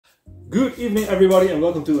Good evening everybody and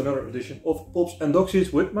welcome to another edition of Pops and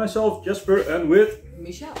Doxies with myself, Jesper, and with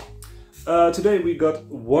Michelle. Today we got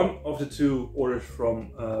one of the two orders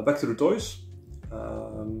from Back to the Toys,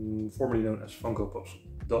 formerly known as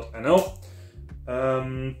funkopops.nl.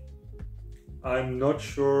 I'm not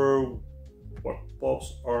sure what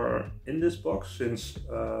pops are in this box since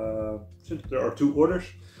there are two orders.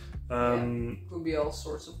 Could be all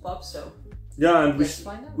sorts of pops, so yeah, and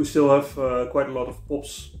we still have quite a lot of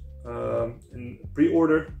pops in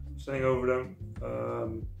pre-order standing over them.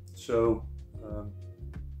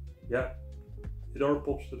 Yeah, it are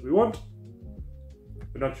pops that we want.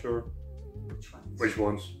 We're not sure which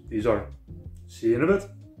ones these are. See you in a bit.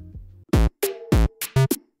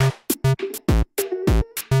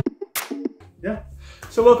 Yeah,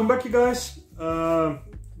 so welcome back, you guys.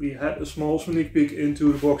 We had a small sneak peek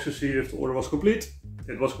into the box to see if the order was complete.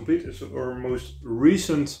 It was complete. It's our most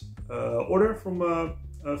recent order from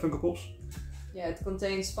Funko Pops. Yeah, it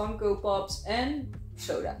contains Funko Pops and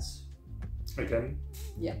sodas. Again,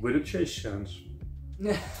 yeah, with a chase chance.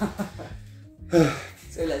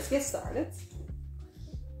 So let's get started.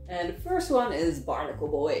 And the first one is Barnacle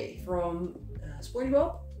Boy from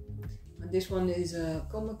SpongeBob. And this one is a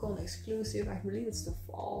Comic-Con exclusive. I believe it's the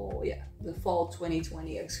fall, yeah, the fall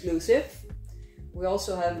 2020 exclusive. We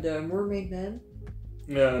also have the Mermaid Man.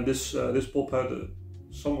 Yeah, and this pop had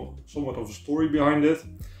somewhat of a story behind it.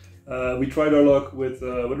 We tried our luck with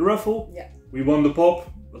a raffle. Yeah. We won the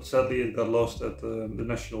pop, but sadly it got lost at the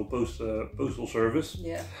National Postal Service.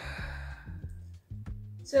 Yeah.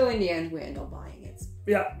 So in the end we end up buying it.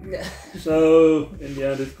 Yeah. So in the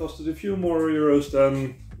end it costed a few more euros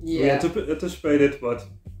than we anticipated, but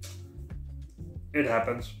it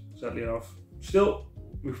happens, sadly enough. Still,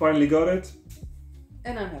 we finally got it.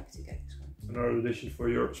 And I'm happy to get this one. Another addition for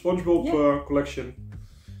your SpongeBob collection,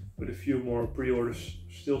 with a few more pre-orders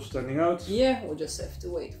still standing out. Yeah, we'll just have to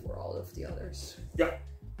wait for all of the others. Yeah.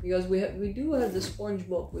 Because we do have the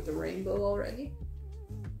SpongeBob with the rainbow already.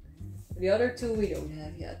 The other two we don't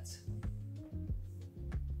have yet.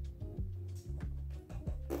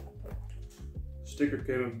 Sticker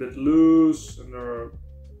came a bit loose and there are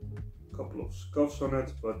a couple of scuffs on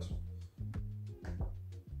it, but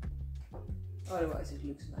otherwise it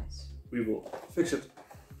looks nice. We will fix it.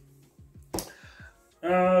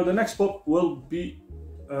 The next pop will be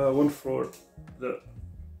one for the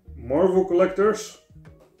Marvel collectors,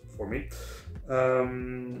 for me.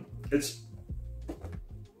 It's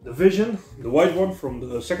the Vision, the white one from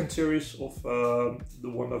the second series of the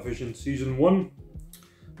WandaVision Season 1.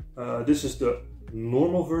 This is the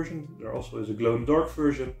normal version. There also is a glow-in-the-dark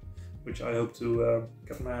version, which I hope to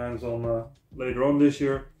get my hands on later on this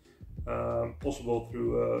year. Possible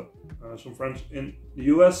through some friends in the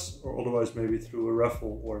US, or otherwise maybe through a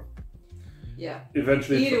raffle, or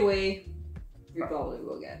eventually. Either way, we probably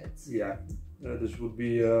will get it. Yeah, this would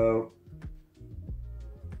be I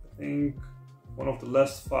think one of the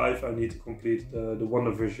last 5 I need to complete the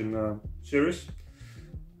WandaVision series.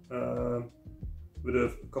 With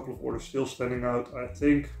a couple of orders still standing out, I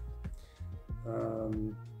think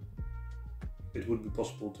it would be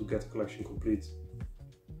possible to get the collection complete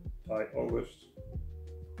by August.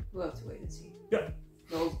 We'll have to wait and see. Yeah.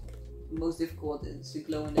 Well, the most difficult is the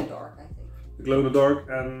glow in the dark, I think. The glow in the dark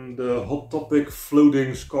and the Hot Topic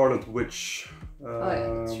floating Scarlet Witch. Oh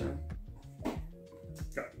yeah, that's true.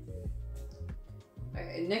 Yeah.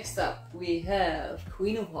 Okay, next up we have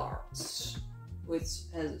Queen of Hearts, which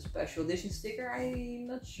has a special edition sticker. I'm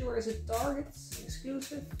not sure, is it Target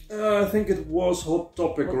exclusive? I think it was Hot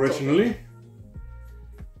Topic originally.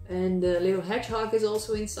 And the little hedgehog is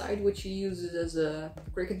also inside, which he uses as a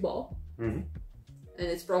cricket ball. And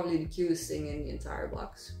it's probably the cutest thing in the entire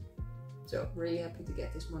box. So really happy to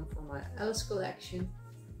get this one for my Alice collection.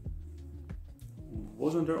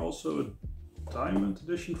 Wasn't there also a diamond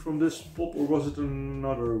edition from this pop, or was it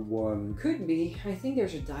another one? Could be. I think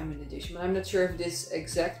there's a diamond edition, but I'm not sure if this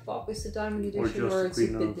exact pop is the diamond edition or it's a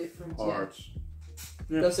bit different. Hearts.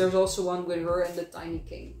 Yeah. Because there's also one with her and the tiny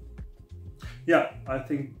king. Yeah, I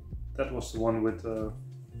think that was the one with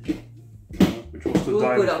which was the we'll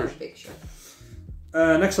diamond put up version. a picture.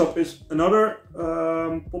 Next up is another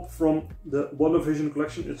pop from the WandaVision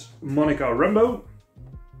collection. It's Monica Rambeau.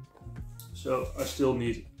 So I still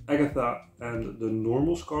need Agatha and the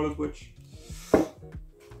normal Scarlet Witch.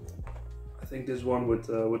 I think this one with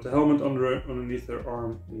the helmet underneath her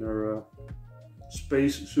arm in her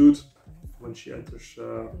space suit when she enters.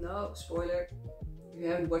 No, spoiler. You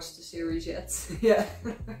haven't watched the series yet. Yeah.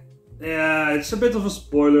 Yeah, it's a bit of a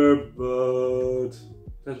spoiler, but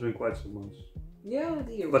it has been quite some months. Yeah,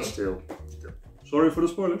 but still. Sorry for the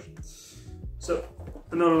spoilers. So,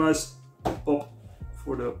 another nice pop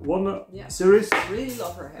for the Wanda Yeah. series. I really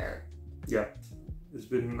love her hair. Yeah, it's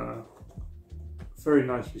been very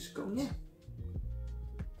nicely sculpted. Yeah.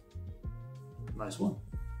 Nice one.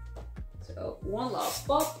 So one last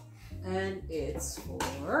pop, and it's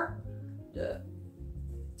for the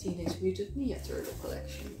Teenage Mutant Ninja Turtle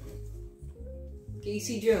collection.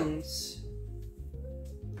 Casey Jones.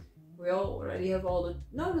 We already have all the.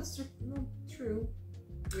 No, that's not true.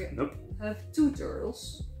 We have 2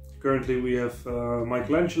 turtles. Currently we have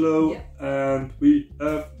Michelangelo and we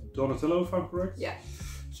have Donatello, if I'm correct. Yeah.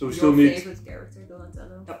 So we Your still need. favorite character,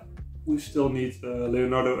 Donatello. Yep. We still need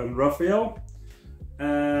Leonardo and Raphael.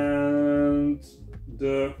 And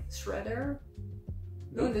the Shredder.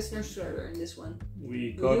 No, there's no Shredder in this one.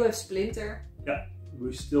 We do have Splinter. Yeah.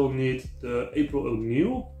 We still need the April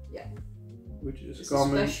O'Neil. Yeah. Which is it's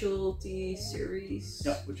coming. a specialty series.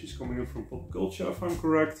 Yeah, which is coming in from Pop Culture, if I'm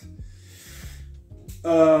correct.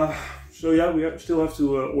 So yeah, we still have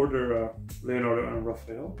to order Leonardo and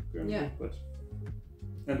Raphael. Yeah.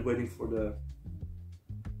 And waiting for the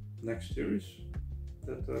next series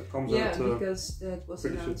that comes out. Yeah, because that was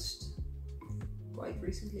announced quite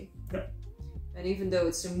recently. Yeah. And even though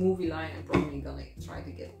it's a movie line, I'm probably gonna try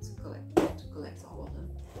to collect all of them.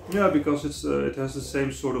 Yeah, because it has the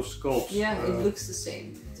same sort of sculpt. Yeah, it looks the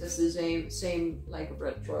same. It has the same like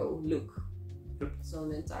retro look. Yep. It's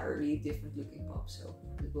an entirely different looking pop, so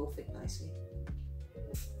it will fit nicely.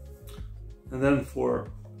 And then for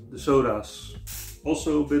the sodas,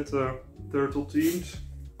 also a bit turtle themed.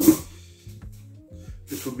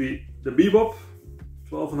 This would be the Bebop,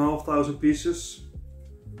 12,500 pieces.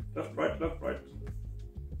 Left, right.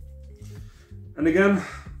 And again,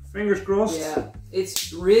 fingers crossed. Yeah,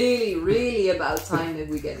 it's really about time that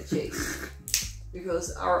we get a chase.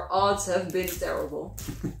 Because our odds have been terrible.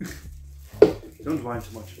 Don't whine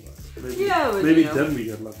too much about it. Maybe, but maybe then we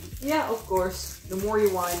get lucky. Yeah, of course. The more you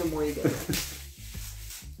whine, the more you get.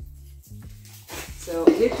 So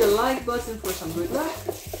hit the like button for some good luck.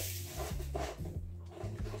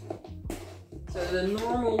 So the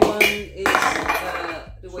normal one is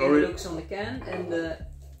the way it looks on the can, and the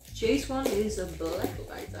chase one is a black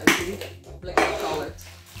light, I believe. Black colored.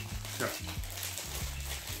 Yeah.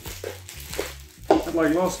 And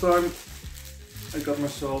like last time, I got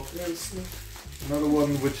myself little snip. Another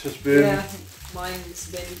one which has been... Yeah, mine's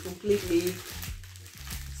been completely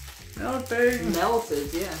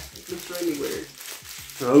melted, yeah. It looks really weird.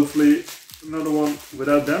 So hopefully another one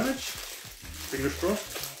without damage. Fingers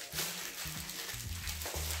crossed.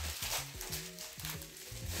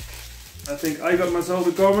 I think I got myself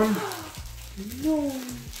a common. No,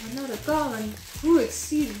 another common. Who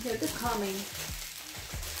exceeded the common?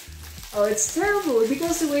 Oh, it's terrible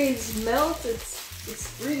because the way it's melted, it's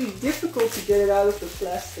really difficult to get it out of the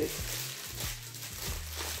plastic.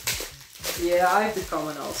 Yeah, I have the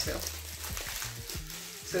common also.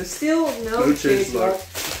 So still no chase luck.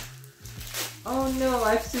 Oh no,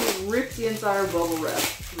 I have to rip the entire bubble wrap.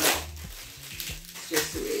 No. It's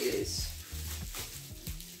just the way it is.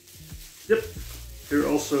 Yep. Here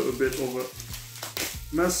also a bit of a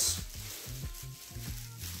mess.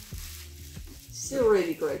 Still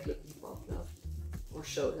really great looking pop though. Or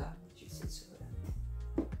soda. I should say soda.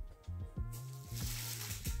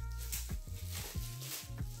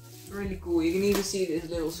 Really cool. You can even see this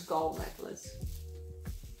little skull necklace.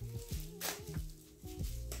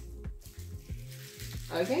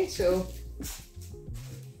 Okay, so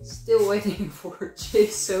still waiting for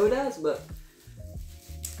chase sodas, but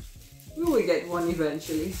we will get one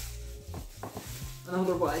eventually. And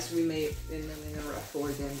otherwise we may pin them in a wrap for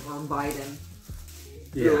them or buy them.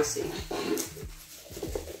 Yeah. We'll see.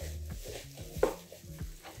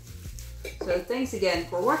 So thanks again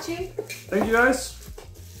for watching. Thank you guys.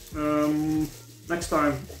 Next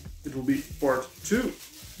time it will be part 2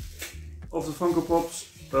 of the Funko Pops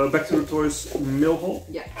Back to the Toys mail haul.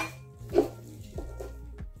 Yeah.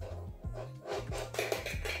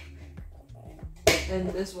 And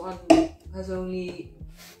this one has only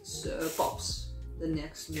pops. The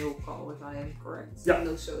next mail call, if I am correct. Yeah.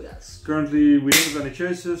 No sodas. Currently we don't have any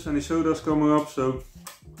chases, any sodas coming up, so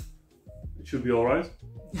it should be alright.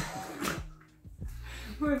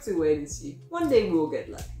 We'll have to wait and see. One day we will get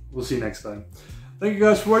lucky. We'll see you next time. Thank you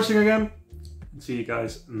guys for watching again. See you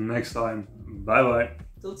guys next time. Bye bye.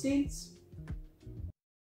 Tot ziens.